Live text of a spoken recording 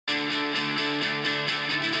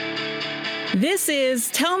This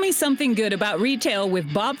is Tell Me Something Good About Retail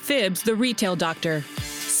with Bob Phibbs, the Retail Doctor.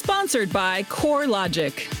 Sponsored by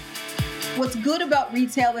CoreLogic. What's good about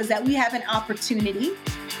retail is that we have an opportunity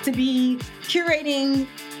to be curating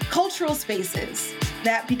cultural spaces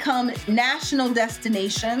that become national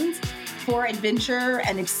destinations for adventure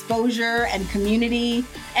and exposure and community.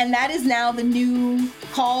 And that is now the new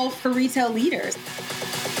call for retail leaders.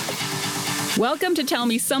 Welcome to Tell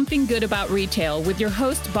Me Something Good About Retail with your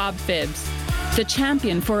host, Bob Phibbs, the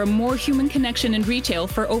champion for a more human connection in retail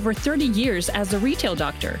for over 30 years as the Retail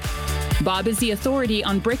Doctor. Bob is the authority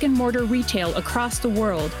on brick-and-mortar retail across the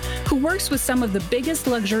world, who works with some of the biggest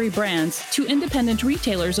luxury brands to independent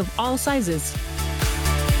retailers of all sizes.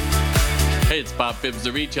 Hey, it's Bob Phibbs,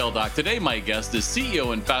 the Retail Doc. Today, my guest is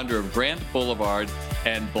CEO and founder of Grant Blvd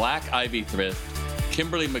and Black Ivy thrift,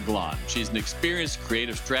 Kimberly McGlonn. She's an experienced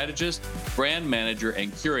creative strategist, brand manager,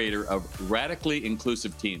 and curator of radically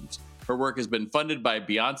inclusive teams. Her work has been funded by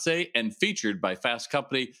Beyonce and featured by Fast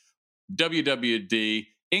Company, WWD,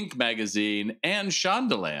 Inc. magazine, and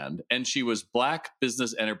Shondaland. And she was Black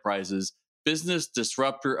Business Enterprise's Business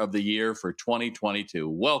Disruptor of the Year for 2022.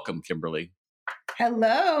 Welcome, Kimberly.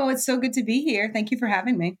 Hello, it's so good to be here. Thank you for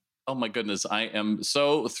having me. Oh my goodness, I am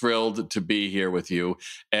so thrilled to be here with you.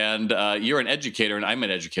 And you're an educator and I'm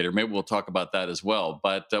an educator. Maybe we'll talk about that as well.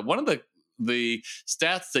 But one of the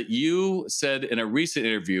stats that you said in a recent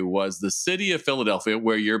interview was the city of Philadelphia,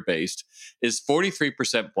 where you're based, is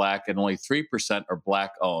 43% Black and only 3% are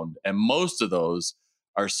Black owned. And most of those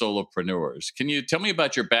are solopreneurs. Can you tell me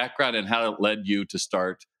about your background and how it led you to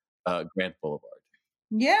start Grant Blvd?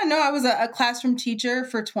 Yeah, no, I was a classroom teacher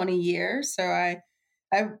for 20 years. So I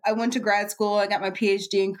went to grad school. I got my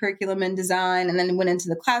PhD in curriculum and design, and then went into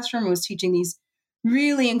the classroom and was teaching these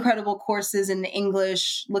really incredible courses in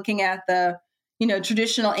English, looking at the,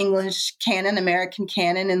 traditional English canon, American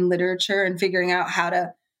canon and literature, and figuring out how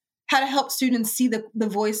to help students see the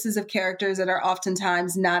voices of characters that are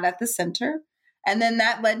oftentimes not at the center. And then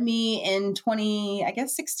that led me in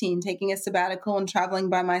 2016, taking a sabbatical and traveling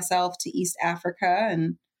by myself to East Africa.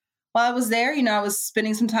 And while I was there, I was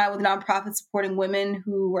spending some time with nonprofits supporting women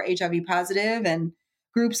who were HIV positive and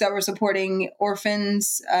groups that were supporting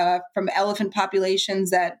orphans from elephant populations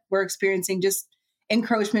that were experiencing just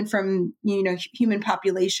encroachment from, human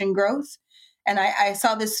population growth. And I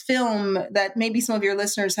saw this film that maybe some of your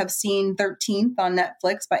listeners have seen, 13th on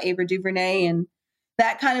Netflix by Ava DuVernay. And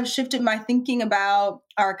that kind of shifted my thinking about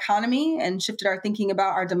our economy and shifted our thinking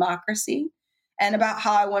about our democracy and about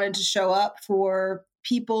how I wanted to show up for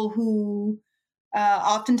people who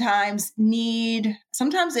oftentimes need,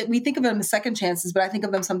 we think of them as second chances, but I think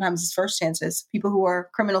of them sometimes as first chances, people who are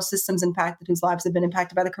criminal systems impacted, whose lives have been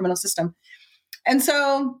impacted by the criminal system. And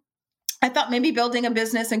so I thought maybe building a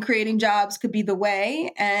business and creating jobs could be the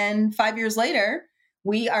way. And 5 years later,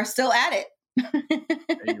 we are still at it.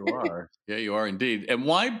 Yeah, you are. Yeah, you are indeed. And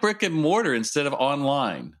why brick and mortar instead of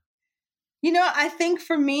online? I think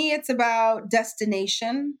for me, it's about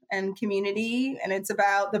destination and community, and it's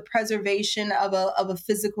about the preservation of a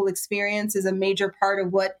physical experience is a major part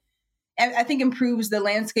of what I think improves the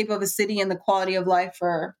landscape of a city and the quality of life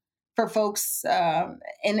for folks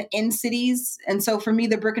in cities. And so for me,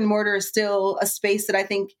 the brick and mortar is still a space that I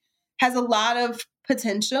think has a lot of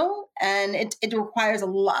potential, and it requires a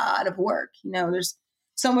lot of work. There's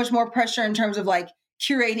so much more pressure in terms of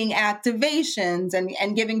curating activations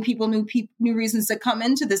and giving people new reasons to come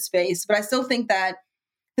into the space. But I still think that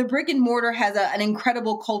the brick and mortar has an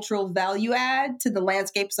incredible cultural value add to the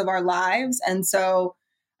landscapes of our lives. And so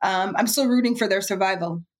I'm still rooting for their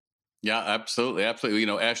survival. Yeah, absolutely. Absolutely.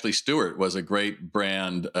 Ashley Stewart was a great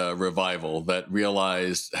brand revival that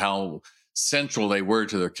realized how central they were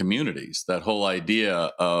to their communities, that whole idea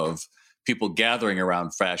of people gathering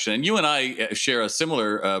around fashion. And you and I share a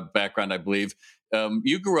similar background, I believe.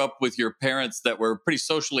 You grew up with your parents that were pretty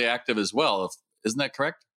socially active as well. Isn't that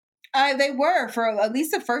correct? They were for at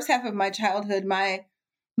least the first half of my childhood. My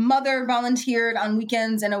mother volunteered on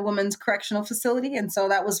weekends in a women's correctional facility. And so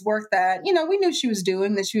that was work that, we knew she was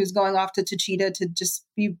doing, that she was going off to Cheetah to just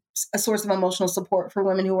be a source of emotional support for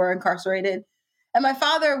women who were incarcerated. And my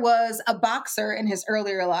father was a boxer in his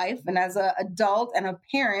earlier life. And as an adult and a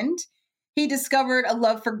parent, he discovered a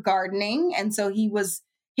love for gardening. And so he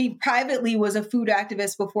privately was a food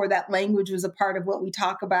activist before that language was a part of what we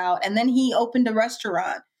talk about. And then he opened a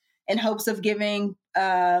restaurant in hopes of giving,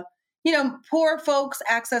 poor folks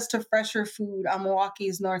access to fresher food on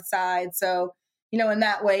Milwaukee's North Side. So, in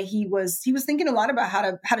that way, he was thinking a lot about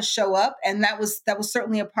how to show up. And that was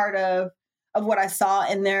certainly a part of what I saw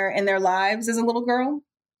in their lives as a little girl.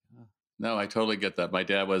 No, I totally get that. My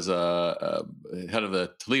dad was head of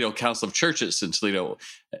the Toledo Council of Churches in Toledo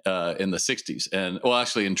in the 60s. And, well,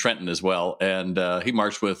 actually in Trenton as well. And he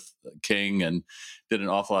marched with King and did an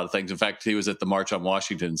awful lot of things. In fact, he was at the March on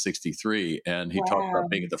Washington in 63. And he talked Wow.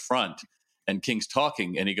 about being at the front. And King's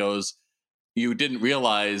talking. And he goes, you didn't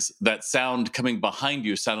realize that sound coming behind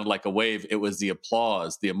you sounded like a wave. It was the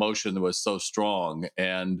applause. The emotion was so strong.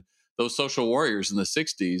 And those social warriors in the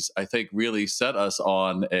 60s, I think, really set us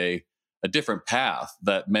on a different path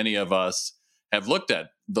that many of us have looked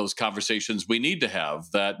at. Those conversations we need to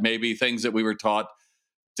have, that maybe things that we were taught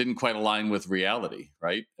didn't quite align with reality,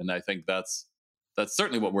 right? And I think that's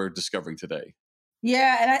certainly what we're discovering today.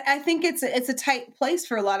 Yeah, and I think it's a tight place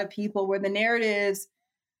for a lot of people where the narratives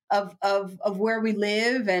of where we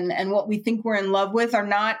live and what we think we're in love with are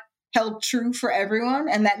not held true for everyone.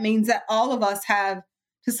 And that means that all of us have,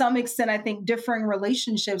 to some extent, I think, differing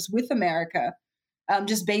relationships with America,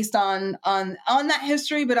 just based on that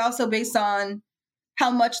history, but also based on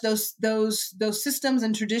how much those systems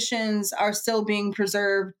and traditions are still being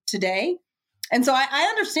preserved today. And so I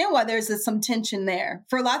understand why there's some tension there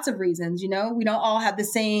for lots of reasons. You know, we don't all have the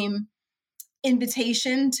same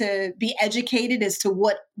invitation to be educated as to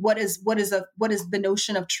what is the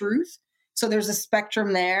notion of truth. So there's a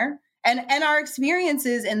spectrum there, and our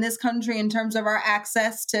experiences in this country in terms of our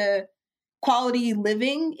access to quality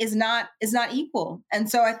living is not equal. And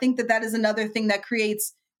so I think that is another thing that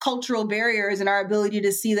creates cultural barriers in our ability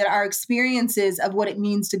to see that our experiences of what it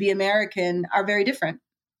means to be American are very different.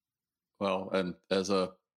 Well, and as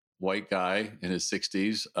a white guy in his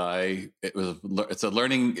 60s, it's a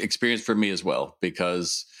learning experience for me as well,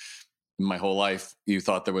 because my whole life you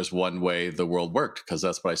thought there was one way the world worked because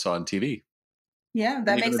that's what I saw on TV. Yeah,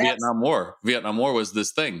 that makes the sense. Vietnam War was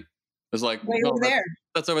this thing. It was like, Way no, over there.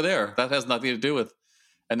 that's over there. That has nothing to do with.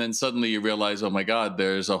 And then suddenly you realize, oh my God,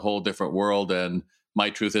 there's a whole different world, and my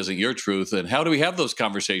truth isn't your truth. And how do we have those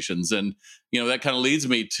conversations? And that kind of leads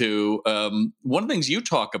me to one of the things you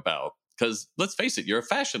talk about. Because let's face it, you're a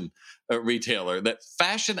fashion retailer. That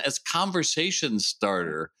fashion as conversation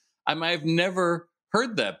starter. I've never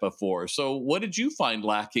heard that before. So what did you find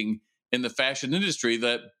lacking in the fashion industry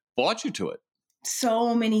that brought you to it?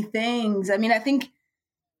 So many things. I mean, I think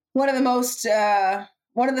one of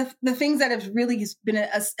the things that has really been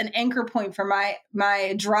an anchor point for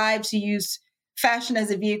my drive to use fashion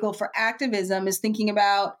as a vehicle for activism is thinking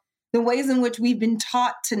about the ways in which we've been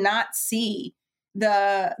taught to not see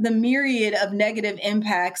the myriad of negative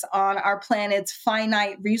impacts on our planet's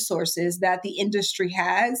finite resources that the industry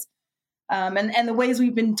has, and the ways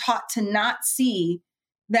we've been taught to not see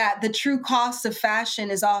that the true cost of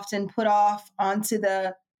fashion is often put off into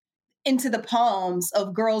the palms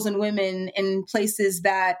of girls and women in places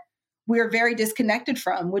that we're very disconnected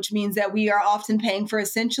from, which means that we are often paying for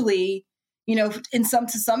essentially, to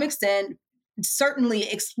some extent, certainly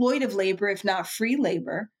exploitive labor, if not free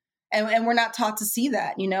labor. And we're not taught to see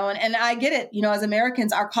that, and I get it. As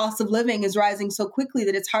Americans, our cost of living is rising so quickly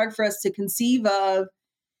that it's hard for us to conceive of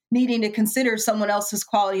needing to consider someone else's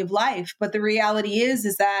quality of life. But the reality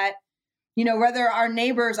is that, whether our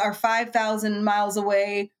neighbors are 5,000 miles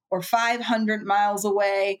away or 500 miles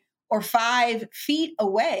away or 5 feet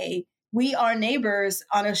away, we are neighbors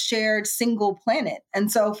on a shared single planet. And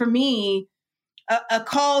so for me, a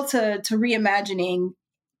call to reimagining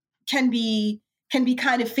can be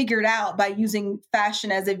kind of figured out by using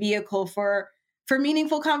fashion as a vehicle for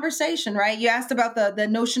meaningful conversation, right? You asked about the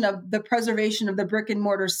notion of the preservation of the brick and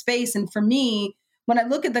mortar space. And for me, when I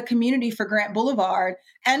look at the community for Grant Blvd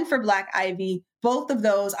and for Blk Ivy, both of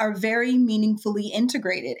those are very meaningfully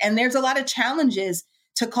integrated. And there's a lot of challenges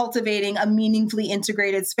to cultivating a meaningfully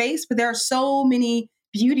integrated space, but there are so many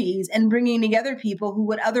beauties in bringing together people who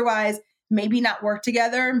would otherwise maybe not work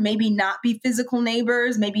together, maybe not be physical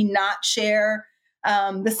neighbors, maybe not share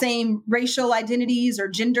the same racial identities or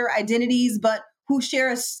gender identities, but who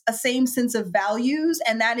share a same sense of values.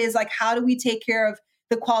 And that is like, how do we take care of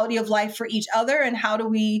the quality of life for each other? And how do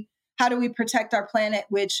we protect our planet,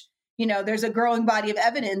 which, there's a growing body of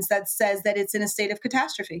evidence that says that it's in a state of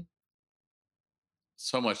catastrophe.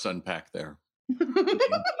 So much to unpack there.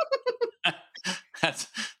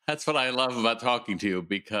 That's what I love about talking to you,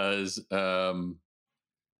 because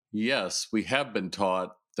yes, we have been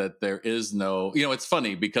taught that there is no, it's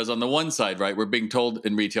funny because on the one side, right, we're being told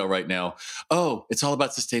in retail right now, oh, it's all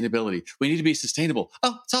about sustainability. We need to be sustainable.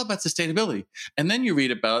 Oh, it's all about sustainability. And then you read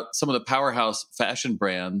about some of the powerhouse fashion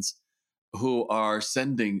brands who are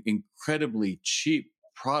sending incredibly cheap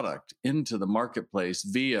product into the marketplace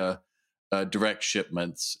via direct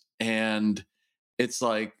shipments. And it's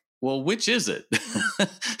like, well, which is it?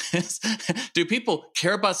 Do people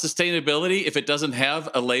care about sustainability if it doesn't have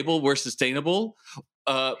a label, we're sustainable?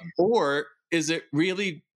 Or is it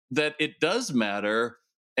really that it does matter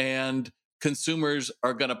and consumers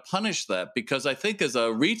are going to punish that? Because I think as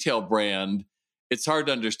a retail brand, it's hard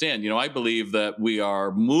to understand. I believe that we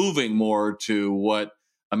are moving more to what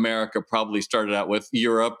America probably started out with,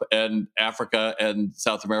 Europe and Africa and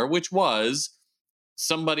South America, which was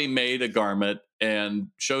somebody made a garment and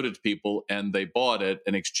showed it to people and they bought it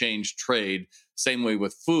and exchanged trade. Same way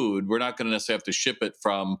with food. We're not going to necessarily have to ship it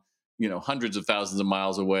from, hundreds of thousands of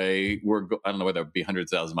miles away. I don't know whether it would be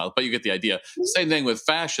hundreds of thousands of miles, but you get the idea. Same thing with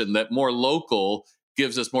fashion, that more local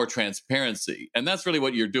gives us more transparency. And that's really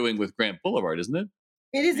what you're doing with Grant Blvd, isn't it?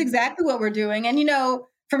 It is exactly what we're doing. And,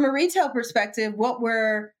 from a retail perspective, what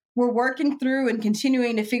we're working through and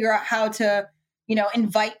continuing to figure out how to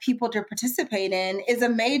invite people to participate in is a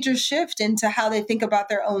major shift into how they think about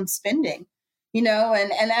their own spending,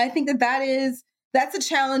 and I think that's a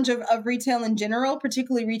challenge of retail in general,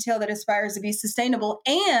 particularly retail that aspires to be sustainable,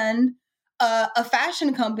 and a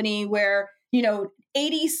fashion company where,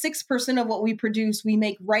 86% of what we produce, we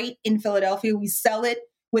make right in Philadelphia. We sell it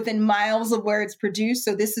within miles of where it's produced.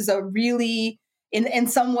 So this is a really, in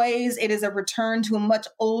some ways, it is a return to a much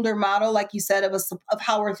older model, like you said, of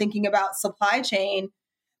how we're thinking about supply chain.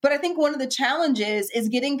 But I think one of the challenges is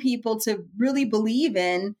getting people to really believe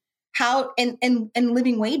in how and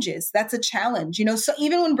living wages. That's a challenge. So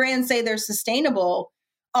even when brands say they're sustainable,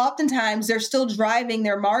 oftentimes they're still driving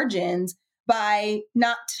their margins by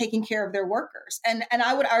not taking care of their workers. And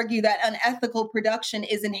I would argue that unethical production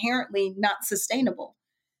is inherently not sustainable.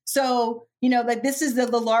 So, this is the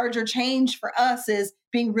larger change for us, is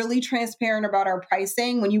being really transparent about our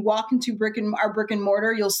pricing. When you walk into our brick and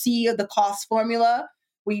mortar, you'll see the cost formula.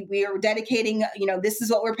 We are dedicating, this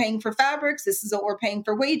is what we're paying for fabrics. This is what we're paying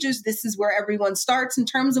for wages. This is where everyone starts in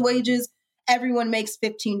terms of wages. Everyone makes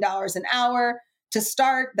 $15 an hour to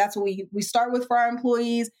start. That's what we start with for our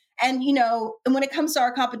employees. And, and when it comes to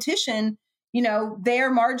our competition,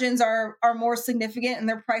 their margins are more significant and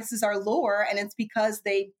their prices are lower. And it's because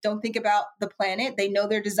they don't think about the planet. They know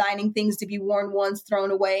they're designing things to be worn once,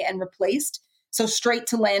 thrown away, and replaced. So straight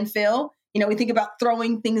to landfill. We think about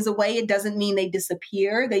throwing things away. It doesn't mean they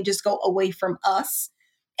disappear. They just go away from us.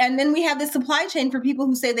 And then we have this supply chain for people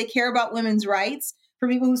who say they care about women's rights, for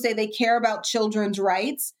people who say they care about children's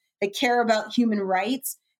rights, they care about human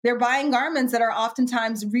rights. They're buying garments that are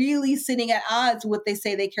oftentimes really sitting at odds with what they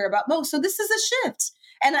say they care about most. So this is a shift.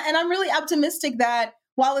 And I'm really optimistic that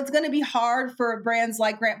while it's going to be hard for brands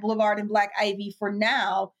like Grant Blvd and Blk Ivy for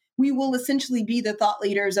now, we will essentially be the thought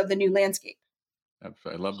leaders of the new landscape.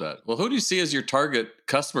 I love that. Well, who do you see as your target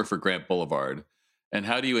customer for Grant Blvd? And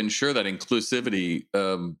how do you ensure that inclusivity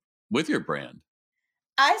with your brand?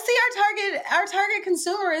 I see our target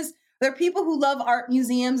consumer is, there are people who love art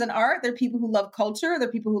museums and art. There are people who love culture. There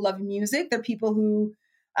are people who love music. There are people who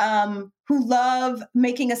love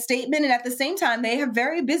making a statement. And at the same time, they have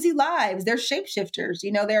very busy lives. They're shapeshifters.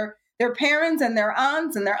 They're parents and their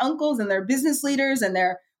aunts and their uncles and their business leaders and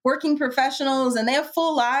they're working professionals, and they have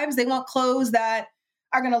full lives. They want clothes that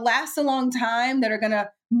are going to last a long time, that are going to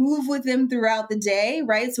move with them throughout the day,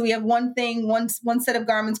 right? So we have one set of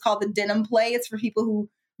garments called the denim play. It's for people who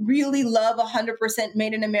really love 100%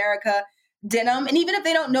 made in America denim. And even if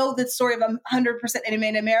they don't know the story of 100% made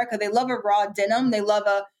in America, they love a raw denim. They love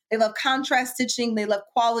contrast stitching. They love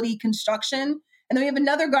quality construction. And then we have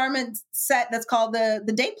another garment set that's called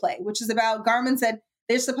the day play, which is about garments that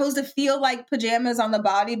they're supposed to feel like pajamas on the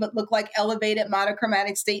body, but look like elevated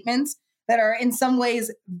monochromatic statements that are, in some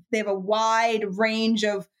ways, they have a wide range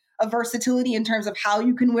of versatility in terms of how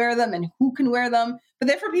you can wear them and who can wear them. But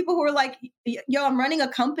they're for people who are like, I'm running a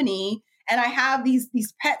company and I have these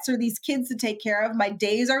pets or these kids to take care of. My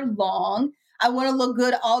days are long. I want to look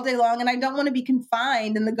good all day long, and I don't want to be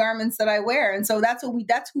confined in the garments that I wear. And so that's who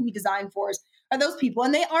we design for, are those people.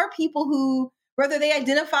 And they are people who, whether they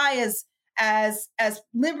identify as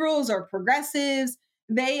liberals or progressives,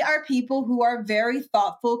 they are people who are very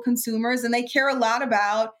thoughtful consumers, and they care a lot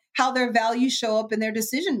about how their values show up in their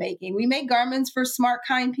decision making. We make garments for smart,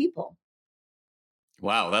 kind people.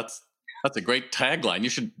 Wow, that's a great tagline.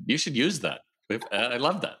 You should use that. I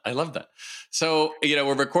love that. So,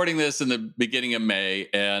 we're recording this in the beginning of May,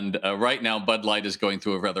 and right now Bud Light is going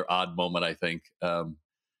through a rather odd moment, I think,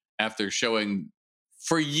 after showing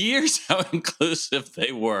for years how inclusive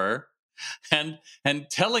they were, and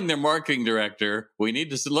telling their marketing director, we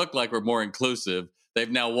need to look like we're more inclusive. They've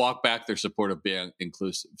now walked back their support of being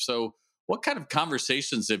inclusive. So what kind of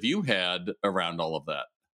conversations have you had around all of that?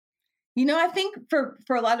 I think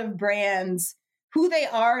for a lot of brands who they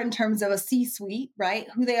are in terms of a C-suite, right?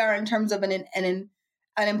 Who they are in terms of an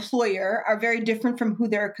employer are very different from who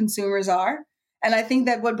their consumers are. And I think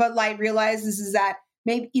that what Bud Light realizes is that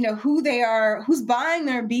maybe, who they are, who's buying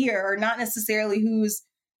their beer, or not necessarily who's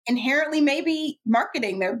inherently maybe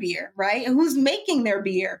marketing their beer, right? And who's making their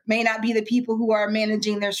beer may not be the people who are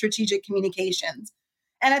managing their strategic communications.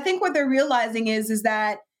 And I think what they're realizing is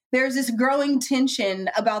that there's this growing tension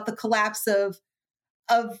about the collapse of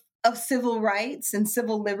civil rights and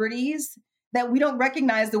civil liberties that we don't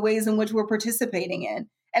recognize the ways in which we're participating in.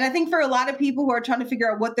 And I think for a lot of people who are trying to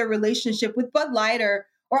figure out what their relationship with Bud Light or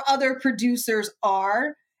other producers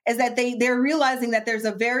are, is that they're realizing that there's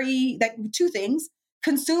two things.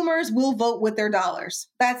 Consumers will vote with their dollars.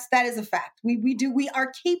 That is a fact. We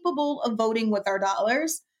are capable of voting with our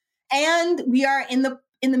dollars, and we are in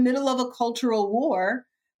the middle of a cultural war,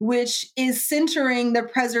 which is centering the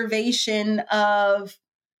preservation of,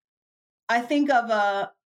 I think, of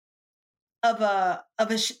a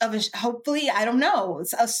hopefully, I don't know,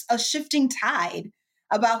 a shifting tide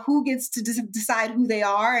about who gets to decide who they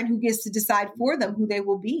are and who gets to decide for them who they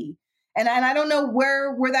will be. And I don't know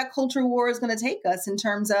where that culture war is going to take us in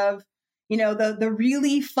terms of, the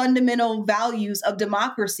really fundamental values of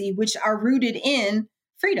democracy, which are rooted in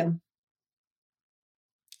freedom.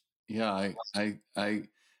 Yeah, I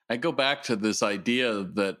go back to this idea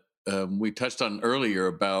that we touched on earlier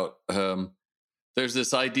about there's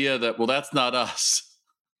this idea that, well, that's not us.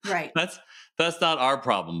 Right. That's not our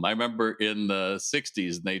problem. I remember in the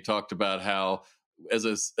 60s, and they talked about how as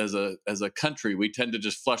a country, we tend to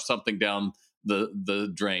just flush something down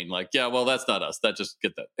the drain. Like, yeah, well, that's not us. That just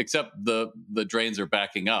get that. Except the drains are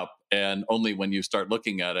backing up, and only when you start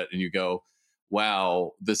looking at it and you go,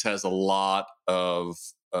 wow, this has a lot of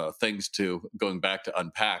things going back to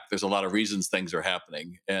unpack. There's a lot of reasons things are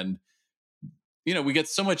happening, and we get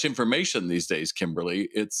so much information these days, Kimberly.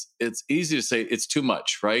 It's easy to say it's too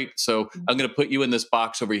much, right? So I'm going to put you in this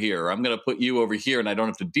box over here, or I'm going to put you over here, and I don't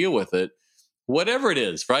have to deal with it. Whatever it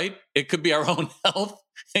is, right? It could be our own health.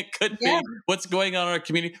 It could be what's going on in our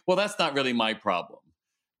community. Well, that's not really my problem.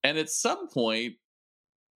 And at some point,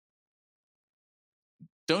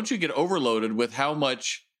 don't you get overloaded with how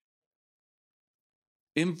much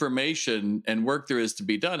information and work there is to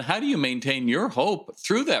be done? How do you maintain your hope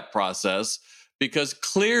through that process? Because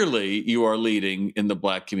clearly you are leading in the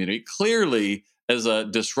Black community. Clearly, as a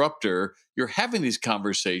disruptor, you're having these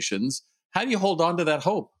conversations. How do you hold on to that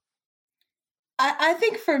hope? I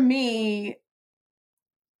think for me,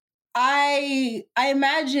 I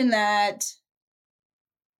imagine that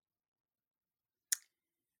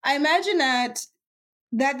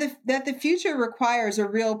the future requires a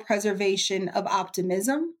real preservation of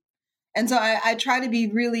optimism. And so I try to be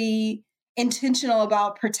really intentional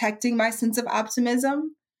about protecting my sense of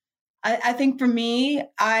optimism. I think for me,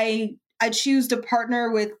 I choose to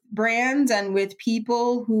partner with brands and with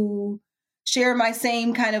people who share my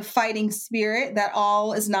same kind of fighting spirit, that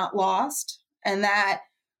all is not lost, and that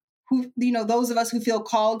those of us who feel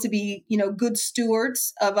called to be, good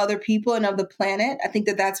stewards of other people and of the planet. I think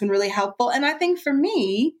that that's been really helpful. And I think for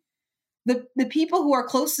me, the people who are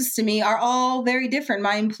closest to me are all very different.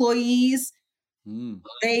 My employees,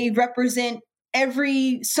 they represent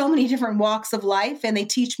so many different walks of life, and they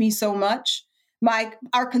teach me so much.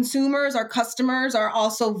 Our consumers, our customers are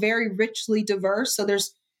also very richly diverse. So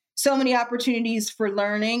there's so many opportunities for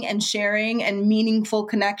learning and sharing and meaningful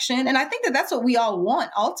connection. And I think that that's what we all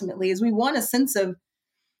want ultimately, is we want a sense of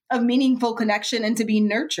meaningful connection and to be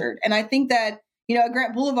nurtured. And I think that, at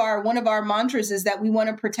Grant Blvd, one of our mantras is that we want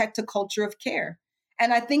to protect a culture of care.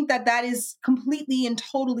 And I think that that is completely and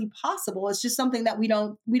totally possible. It's just something that we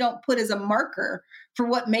don't put as a marker for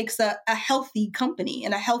what makes a healthy company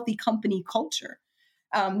and a healthy company culture,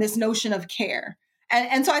 this notion of care.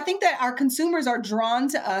 And so I think that our consumers are drawn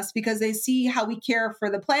to us because they see how we care for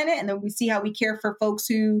the planet, and then we see how we care for folks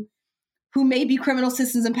who may be criminal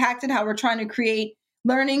systems impacted, how we're trying to create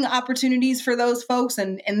learning opportunities for those folks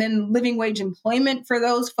and then living wage employment for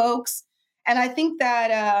those folks. And I think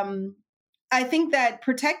that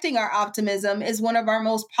protecting our optimism is one of our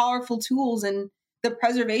most powerful tools in the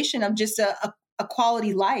preservation of just a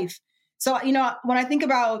quality life. So, when I think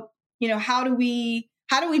about, how do we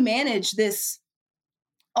manage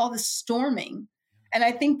all this storming? And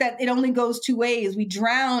I think that it only goes two ways. We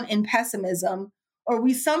drown in pessimism, or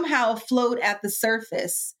we somehow float at the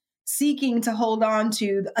surface, seeking to hold on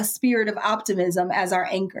to a spirit of optimism as our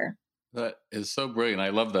anchor. That is so brilliant.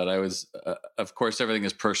 I love that. I was, of course, everything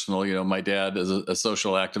is personal. My dad is a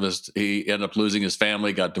social activist. He ended up losing his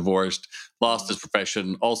family, got divorced, lost his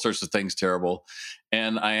profession, all sorts of things terrible.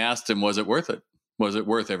 And I asked him, was it worth it? Was it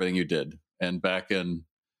worth everything you did? And back in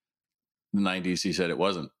the 90s, he said it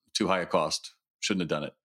wasn't too high a cost. Shouldn't have done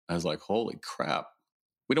it. I was like, holy crap.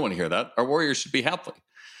 We don't want to hear that. Our warriors should be happy.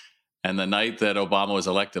 And the night that Obama was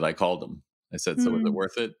elected, I called him. I said, so was it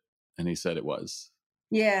worth it? And he said it was.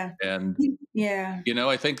 Yeah. And, yeah,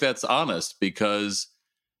 I think that's honest, because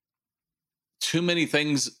too many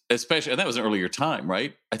things, especially, and that was an earlier time,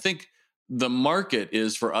 right? I think the market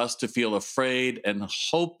is for us to feel afraid and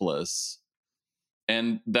hopeless.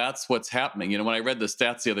 And that's what's happening. When I read the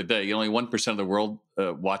stats the other day, only 1% of the world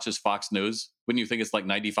watches Fox News. Wouldn't you think it's like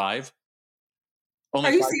 95? Only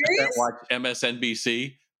Are you 5% serious? watch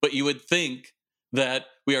MSNBC. But you would think that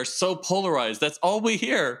we are so polarized. That's all we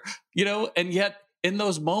hear, and yet in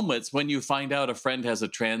those moments when you find out a friend has a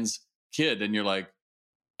trans kid and you're like,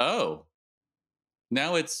 oh,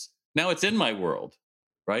 now it's in my world,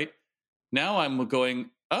 right? Now I'm going,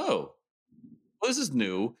 oh, well, this is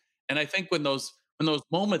new. And I think when those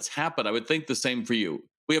moments happen, I would think the same for you.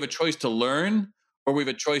 We have a choice to learn, or we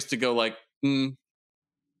have a choice to go like, it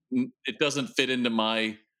doesn't fit into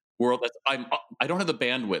my world. I don't have the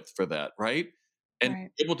bandwidth for that, right?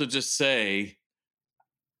 And able to just say,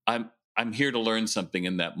 I'm here to learn something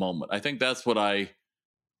in that moment. I think that's what I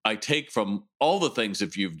take from all the things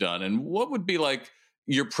that you've done. And what would be like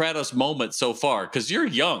your proudest moment so far? Because you're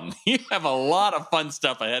young, you have a lot of fun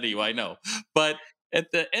stuff ahead of you, I know. But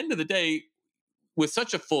at the end of the day, with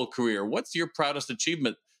such a full career, what's your proudest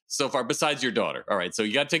achievement so far, besides your daughter? All right, so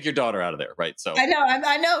you got to take your daughter out of there, right? So I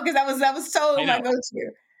know, because that was totally my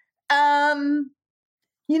go-to.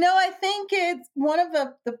 I think it's one of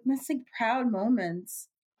the let's think proud moments.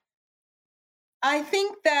 I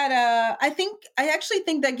actually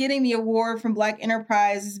think that getting the award from Black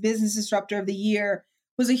Enterprise as Business Disruptor of the Year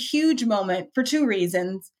was a huge moment for two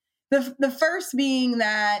reasons. The first being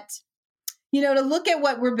that, to look at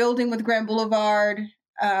what we're building with Grant Blvd,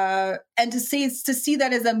 and to see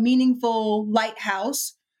that as a meaningful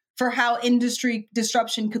lighthouse for how industry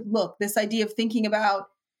disruption could look. This idea of thinking about,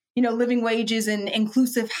 living wages and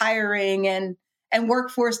inclusive hiring and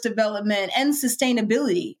workforce development and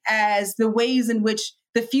sustainability as the ways in which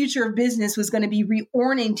the future of business was going to be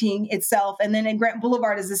reorienting itself. And then in Grant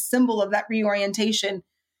Blvd as a symbol of that reorientation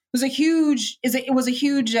was a huge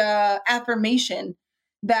affirmation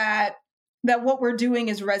that what we're doing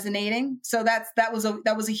is resonating. So that was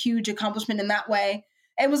a huge accomplishment in that way.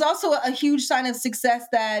 It was also a huge sign of success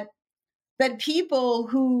that people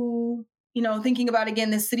who, thinking about,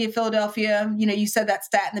 again, the city of Philadelphia, you said that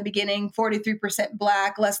stat in the beginning, 43%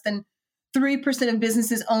 Black, less than 3% of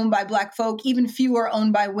businesses owned by Black folk, even fewer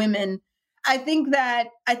owned by women. I think that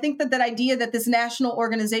idea that this national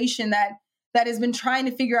organization that has been trying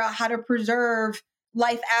to figure out how to preserve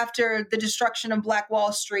life after the destruction of Black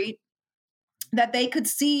Wall Street, that they could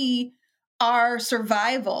see our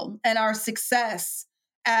survival and our success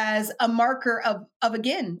as a marker of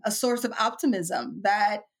again, a source of optimism,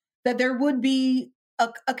 that there would be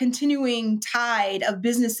a continuing tide of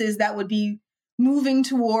businesses that would be moving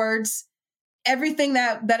towards everything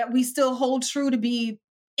that we still hold true to be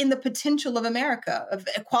in the potential of America, of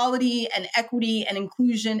equality and equity and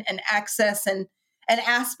inclusion and access and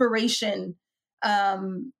aspiration,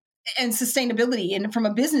 and sustainability. And from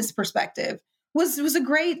a business perspective, was a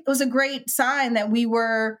great sign that we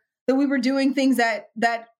were doing things that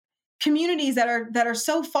communities that are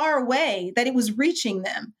so far away that it was reaching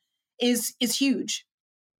them is huge.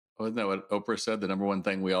 Wasn't that what Oprah said? The number one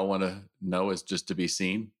thing we all want to know is just to be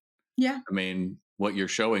seen. Yeah. I mean, what you're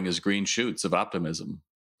showing is green shoots of optimism.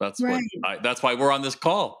 That's right. That's why we're on this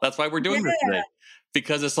call. That's why we're doing this today,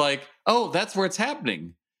 because it's like, oh, that's where it's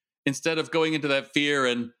happening. Instead of going into that fear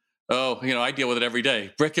and, I deal with it every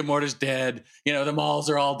day. Brick and mortar's dead. The malls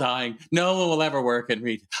are all dying. No one will ever work and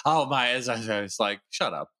read. Oh my, it's like,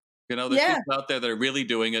 shut up. There's people out there that are really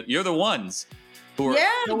doing it. You're the ones who are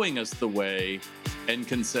showing us the way and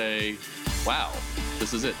can say, wow,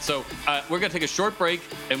 this is it. So we're going to take a short break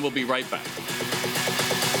and we'll be right back.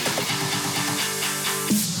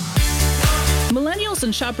 Millennials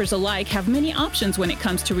and shoppers alike have many options when it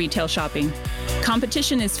comes to retail shopping.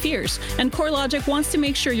 Competition is fierce, and CoreLogic wants to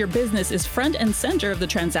make sure your business is front and center of the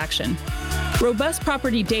transaction. Robust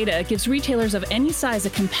property data gives retailers of any size a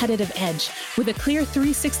competitive edge with a clear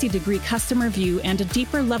 360-degree customer view and a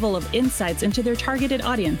deeper level of insights into their targeted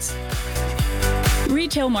audience.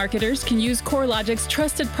 Retail marketers can use CoreLogic's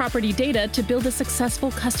trusted property data to build a successful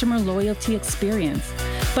customer loyalty experience.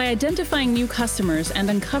 By identifying new customers and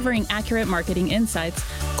uncovering accurate marketing insights,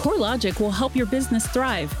 CoreLogic will help your business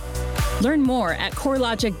thrive. Learn more at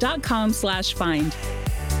corelogic.com/find.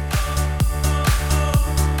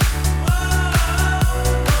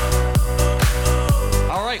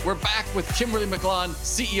 All right, right, we're back with Kimberly McGlonn,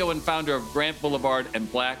 CEO and founder of Grant Blvd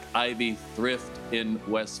and Black Ivy Thrift in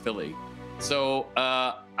West Philly. So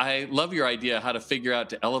I love your idea how to figure out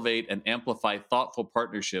to elevate and amplify thoughtful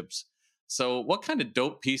partnerships. So what kind of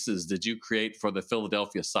dope pieces did you create for the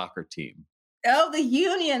Philadelphia soccer team? Oh, the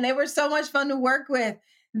union. They were so much fun to work with.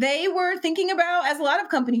 They were thinking about, as a lot of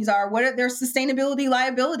companies are, what are their sustainability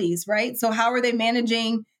liabilities, right? So how are they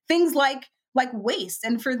managing things like waste?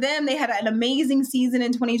 And for them, they had an amazing season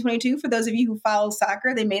in 2022. For those of you who follow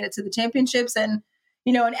soccer, they made it to the championships. And,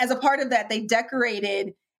 and as a part of that, they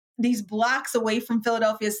decorated these blocks away from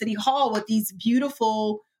Philadelphia City Hall with these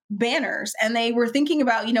beautiful banners. And they were thinking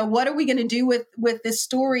about, what are we going to do with this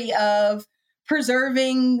story of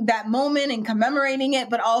preserving that moment and commemorating it,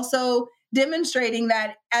 but also demonstrating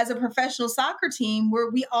that as a professional soccer team, where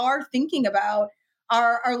we are thinking about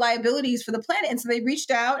our liabilities for the planet. And so they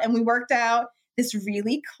reached out and we worked out this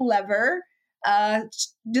really clever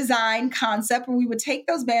design concept where we would take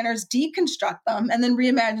those banners, deconstruct them, and then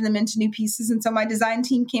reimagine them into new pieces. And so my design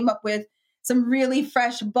team came up with some really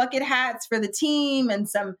fresh bucket hats for the team and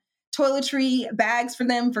some toiletry bags for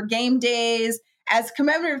them for game days as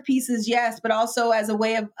commemorative pieces, yes, but also as a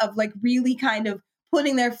way of like really kind of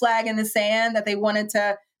putting their flag in the sand that they wanted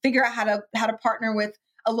to figure out how to partner with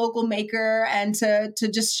a local maker and to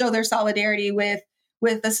just show their solidarity with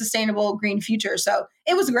a sustainable green future. So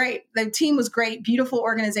it was great. The team was great, beautiful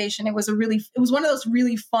organization. It was one of those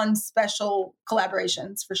really fun, special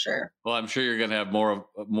collaborations for sure. Well, I'm sure you're going to have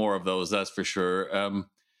more of those. That's for sure.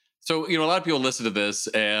 So, a lot of people listen to this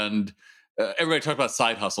and everybody talks about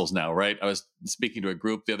side hustles now, right? I was speaking to a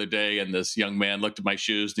group the other day and this young man looked at my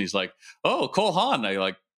shoes and he's like, "Oh, Cole Haan." I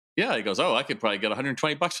like, "Yeah." He goes, "Oh, I could probably get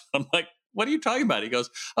 $120." I'm like, "What are you talking about?" He goes,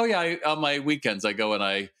 "Oh yeah, on my weekends I go and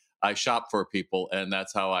I shop for people and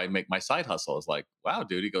that's how I make my side hustle." I was like, "Wow,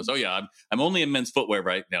 dude." He goes, "Oh yeah, I'm only in men's footwear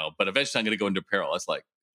right now, but eventually I'm going to go into apparel." I was like,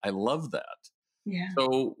 I love that. Yeah.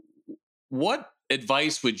 So what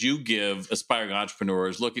advice would you give aspiring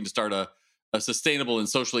entrepreneurs looking to start a sustainable and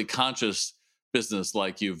socially conscious business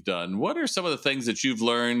like you've done? What are some of the things that you've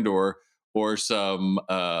learned or some,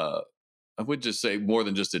 I would just say more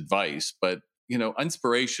than just advice, but,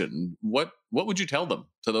 inspiration? What would you tell them,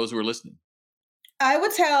 to those who are listening? I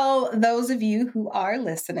would tell those of you who are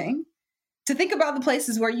listening to think about the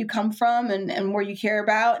places where you come from and where you care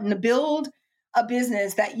about, and to build a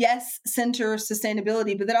business that, yes, centers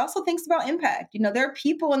sustainability, but that also thinks about impact. There are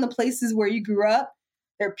people in the places where you grew up.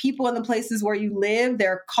 There are people in the places where you live.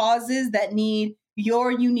 There are causes that need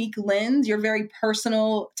your unique lens, your very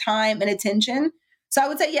personal time and attention. So I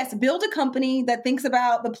would say, yes, build a company that thinks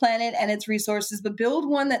about the planet and its resources, but build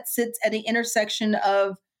one that sits at the intersection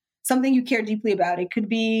of something you care deeply about. It could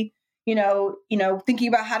be, thinking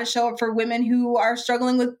about how to show up for women who are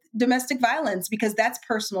struggling with domestic violence because that's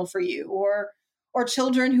personal for you, or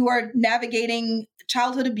children who are navigating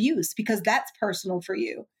childhood abuse because that's personal for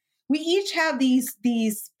you. We each have these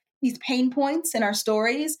pain points in our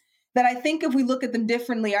stories that I think if we look at them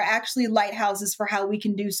differently are actually lighthouses for how we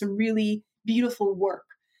can do some really beautiful work.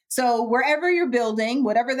 So wherever you're building,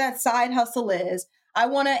 whatever that side hustle is, I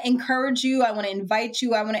want to encourage you. I want to invite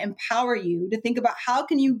you. I want to empower you to think about how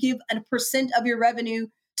can you give a % of your revenue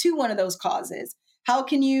to one of those causes? How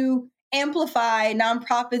can you amplify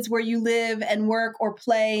nonprofits where you live and work or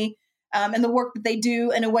play, and the work that they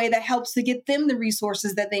do in a way that helps to get them the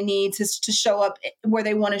resources that they need to show up where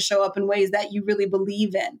they want to show up in ways that you really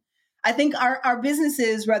believe in. I think our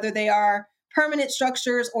businesses, whether they are permanent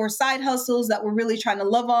structures or side hustles that we're really trying to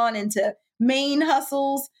love on into main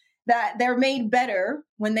hustles, that they're made better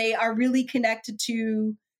when they are really connected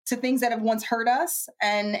to things that have once hurt us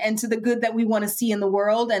and to the good that we want to see in the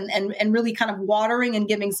world, and really kind of watering and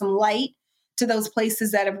giving some light to those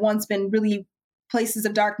places that have once been really places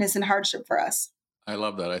of darkness and hardship for us. I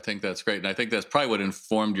love that. I think that's great. And I think that's probably what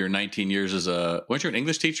informed your 19 years weren't you an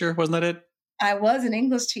English teacher? Wasn't that it? I was an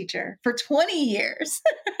English teacher for 20 years.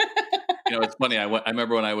 It's funny. I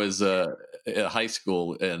remember when I was at high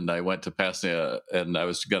school and I went to Pasadena and I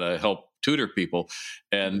was going to help tutor people,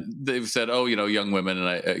 and they've said, "Oh, young women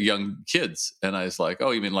and young kids," and I was like,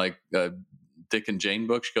 "Oh, you mean like Dick and Jane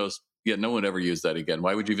book?" She goes, "Yeah, no one ever used that again.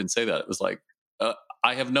 Why would you even say that?" It was like,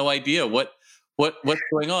 I have no idea what's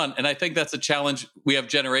going on, and I think that's a challenge we have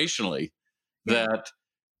generationally. Yeah. That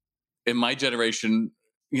in my generation,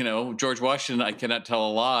 George Washington, I cannot tell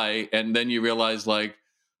a lie, and then you realize like,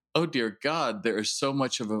 oh dear God, there is so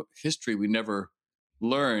much of a history we never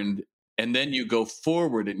learned. And then you go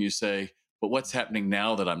forward and you say, but what's happening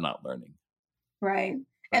now that I'm not learning? Right.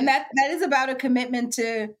 And that is about a commitment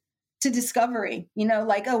to discovery,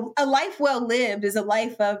 like a life well lived is a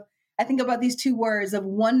life of I think about these two words of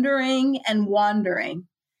wondering and wandering.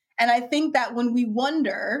 And I think that when we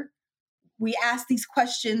wonder, we ask these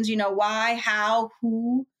questions, why, how,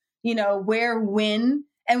 who, where, when.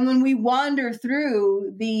 And when we wander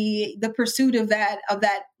through the pursuit of that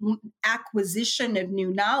acquisition of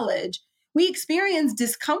new knowledge, we experience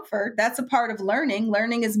discomfort. That's a part of learning.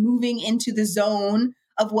 Learning is moving into the zone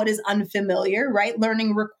of what is unfamiliar, right?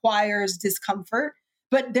 Learning requires discomfort,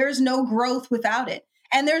 but there's no growth without it.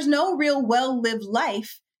 And there's no real well-lived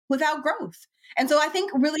life without growth. And so I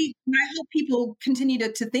think really what I hope people continue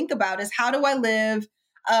to think about is, how do I live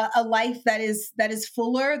a life that is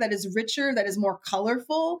fuller, that is richer, that is more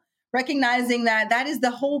colorful, recognizing that is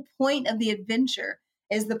the whole point of the adventure,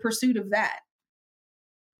 is the pursuit of that.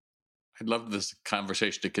 I'd love this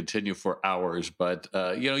conversation to continue for hours, but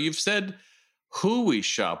you've said who we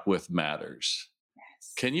shop with matters.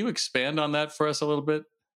 Yes. Can you expand on that for us a little bit?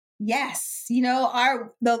 Yes.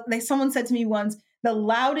 Someone said to me once, the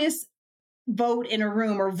loudest vote in a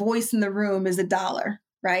room or voice in the room is $1,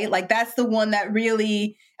 right? Like that's the one that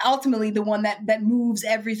really, ultimately the one that moves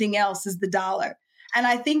everything else is the dollar. And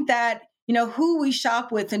I think that, who we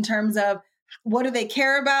shop with in terms of what do they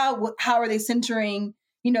care about? How are they centering,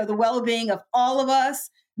 the well-being of all of us?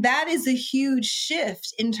 That is a huge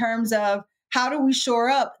shift in terms of how do we shore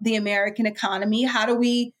up the American economy? How do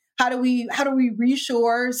we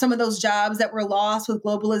reshore some of those jobs that were lost with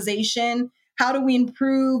globalization? How do we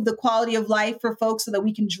improve the quality of life for folks so that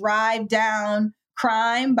we can drive down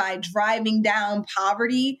crime by driving down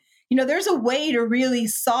poverty? There's a way to really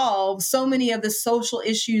solve so many of the social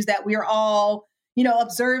issues that we're all,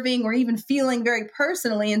 observing or even feeling very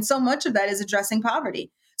personally. And so much of that is addressing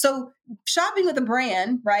poverty. So shopping with a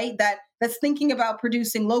brand, right, that's thinking about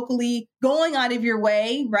producing locally, going out of your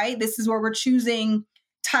way, right? This is where we're choosing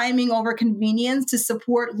timing over convenience to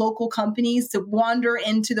support local companies to wander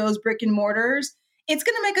into those brick and mortars. It's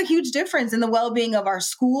going to make a huge difference in the well-being of our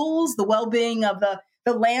schools, the well-being of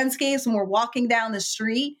the landscapes when we're walking down the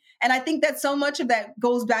street. And I think that so much of that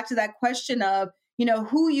goes back to that question of,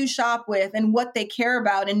 who you shop with and what they care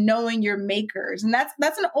about, and knowing your makers. And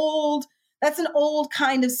that's an old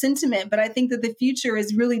kind of sentiment, but I think that the future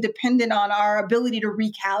is really dependent on our ability to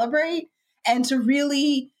recalibrate and to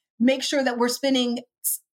really make sure that we're spending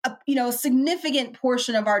a significant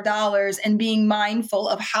portion of our dollars and being mindful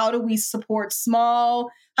of how do we support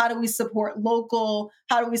small, how do we support local,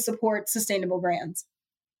 how do we support sustainable brands.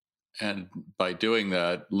 And by doing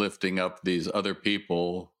that, lifting up these other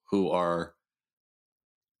people who are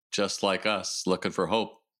just like us, looking for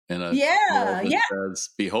hope in a world that says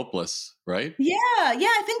be hopeless, right? Yeah,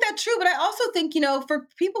 I think that's true. But I also think, for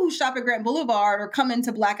people who shop at Grant Blvd or come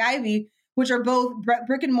into Blk Ivy, which are both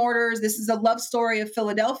brick and mortars, this is a love story of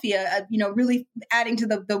Philadelphia, really adding to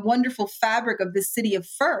the wonderful fabric of this city of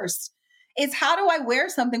first. It's how do I wear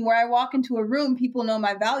something where I walk into a room, people know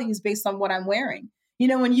my values based on what I'm wearing.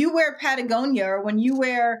 When you wear Patagonia or when you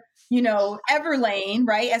wear, Everlane,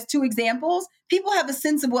 right, as two examples, people have a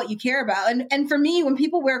sense of what you care about. And for me, when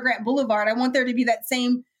people wear Grant Blvd, I want there to be that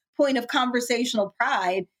same point of conversational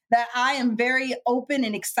pride that I am very open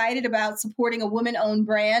and excited about supporting a woman-owned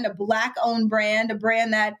brand, a Black-owned brand, a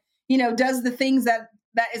brand that, does the things that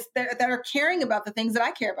are caring about the things that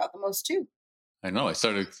I care about the most too. I know. I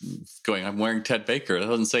started going, I'm wearing Ted Baker. It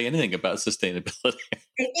doesn't say anything about sustainability.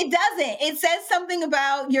 It doesn't. It says something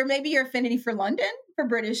about maybe your affinity for London, for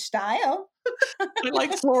British style. I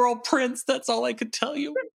like floral prints. That's all I could tell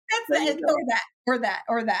you. That's it. Or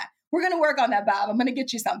that. We're going to work on that, Bob. I'm going to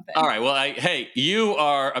get you something. All right. Well, hey, you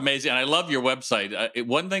are amazing. And I love your website.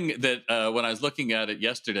 One thing that when I was looking at it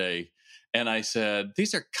yesterday, and I said,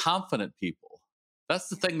 these are confident people. That's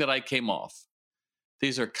the thing that I came off.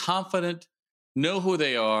 These are confident, know who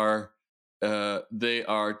they are. They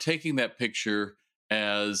are taking that picture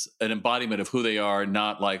as an embodiment of who they are,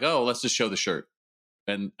 not like, oh, let's just show the shirt.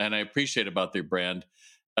 And I appreciate about their brand.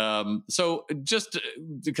 So just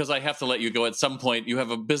because I have to let you go at some point, you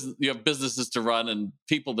have businesses to run and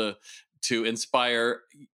people to inspire.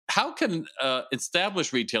 How can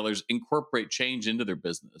established retailers incorporate change into their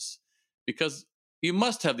business? Because you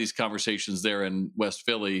must have these conversations there in West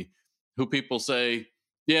Philly, who people say,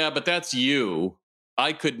 yeah, but that's you.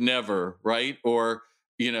 I could never, right? Or,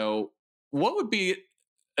 what would be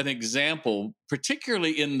an example,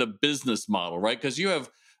 particularly in the business model, right? Because you have,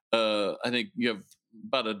 I think you have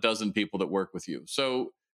about a dozen people that work with you.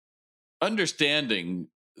 So understanding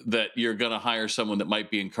that you're going to hire someone that might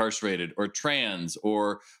be incarcerated or trans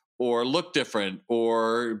or look different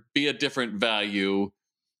or be a different value,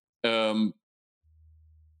 as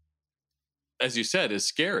you said, is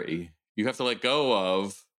scary. You have to let go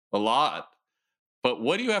of a lot. But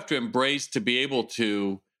what do you have to embrace to be able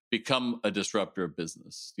to become a disruptor of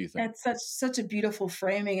business, do you think? That's such a beautiful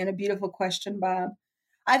framing and a beautiful question, Bob.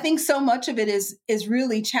 I think so much of it is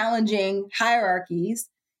really challenging hierarchies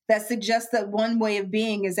that suggest that one way of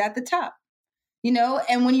being is at the top.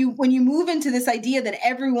 And when you move into this idea that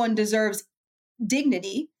everyone deserves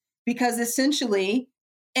dignity, because essentially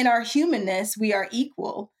in our humanness we are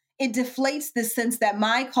equal, it deflates this sense that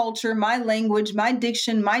my culture, my language, my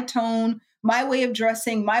diction, my tone, my way of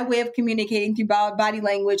dressing, my way of communicating through body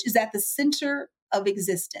language is at the center of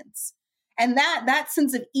existence. And that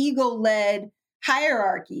sense of ego-led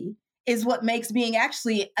hierarchy is what makes being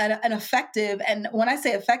actually an effective, and when I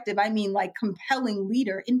say effective, I mean like compelling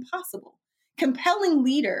leader, impossible. Compelling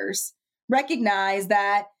leaders recognize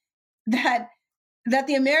that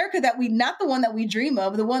the America that not the one that we dream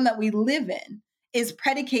of, the one that we live in, is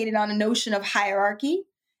predicated on a notion of hierarchy,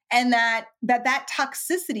 and that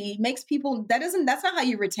toxicity makes people, that's not how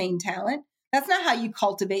you retain talent. That's not how you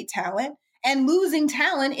cultivate talent. And losing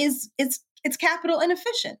talent it's capital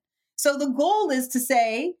inefficient. So the goal is to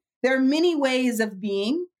say there are many ways of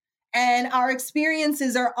being, and our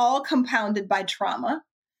experiences are all compounded by trauma.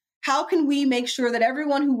 How can we make sure that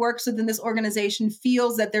everyone who works within this organization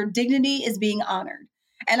feels that their dignity is being honored?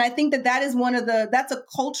 And I think that is that's a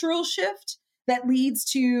cultural shift that leads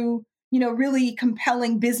to, really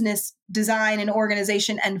compelling business design and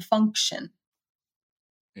organization and function.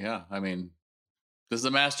 Yeah. I mean, this is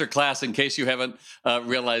a master class. In case you haven't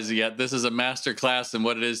realized it yet, this is a master class in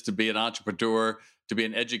what it is to be an entrepreneur, to be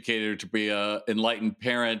an educator, to be an enlightened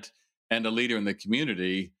parent and a leader in the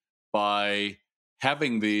community by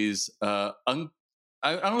having these, I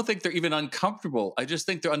don't think they're even uncomfortable. I just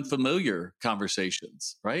think they're unfamiliar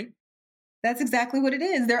conversations, right? That's exactly what it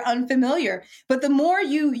is. They're unfamiliar. But the more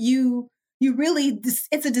you really,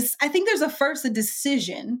 I think there's a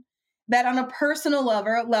decision that on a personal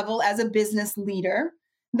level as a business leader,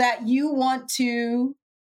 that you want to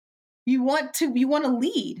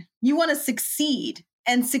lead, you want to succeed.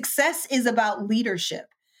 And success is about leadership.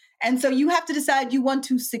 And so you have to decide you want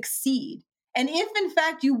to succeed. And if in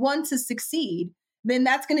fact you want to succeed, then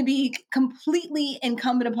that's going to be completely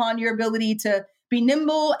incumbent upon your ability to be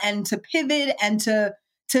nimble and to pivot and to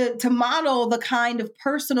model the kind of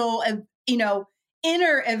personal,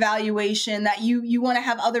 inner evaluation that you want to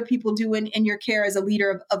have other people do in your care as a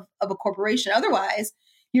leader of a corporation. Otherwise,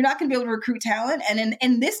 you're not going to be able to recruit talent. And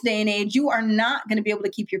in this day and age, you are not going to be able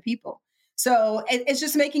to keep your people. So it's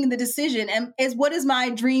just making the decision. And what is my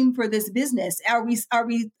dream for this business? Are we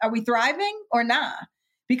thriving or not?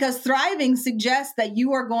 Because thriving suggests that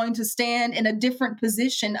you are going to stand in a different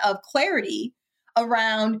position of clarity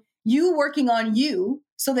around you working on you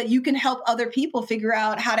so that you can help other people figure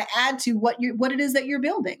out how to add to what it is that you're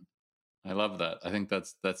building. I love that. I think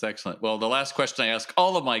that's excellent. Well, the last question I ask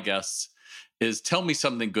all of my guests is, tell me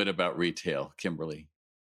something good about retail, Kimberly.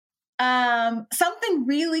 Something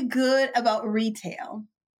really good about retail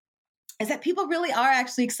is that people really are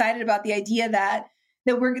actually excited about the idea that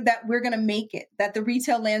we're going to make it, that the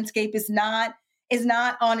retail landscape is not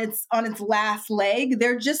on its last leg.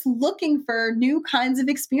 They're just looking for new kinds of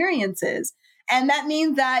experiences. And that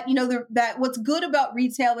means that, that what's good about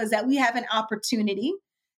retail is that we have an opportunity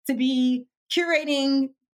to be curating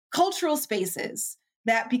cultural spaces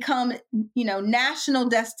that become, national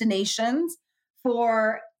destinations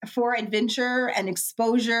for adventure and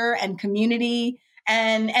exposure and community.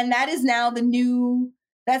 And that is now the new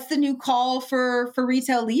call for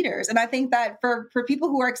retail leaders. And I think that for people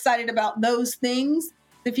who are excited about those things,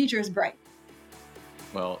 the future is bright.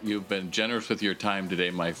 Well, you've been generous with your time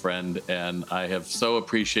today, my friend, and I have so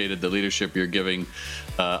appreciated the leadership you're giving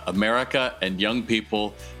America and young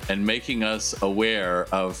people, and making us aware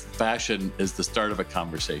of fashion is the start of a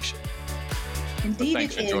conversation. Indeed,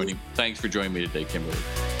 Thanks for joining me today, Kimberly.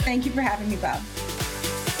 Thank you for having me, Bob.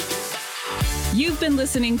 You've been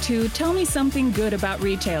listening to Tell Me Something Good About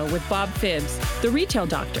Retail with Bob Phibbs, the Retail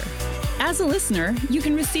Doctor. As a listener, you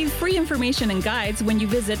can receive free information and guides when you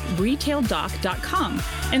visit retaildoc.com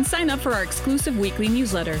and sign up for our exclusive weekly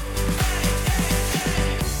newsletter.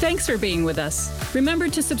 Thanks for being with us. Remember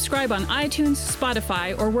to subscribe on iTunes,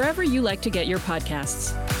 Spotify, or wherever you like to get your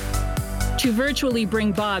podcasts. To virtually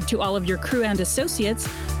bring Bob to all of your crew and associates,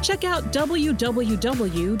 check out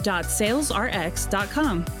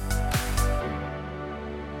www.salesrx.com.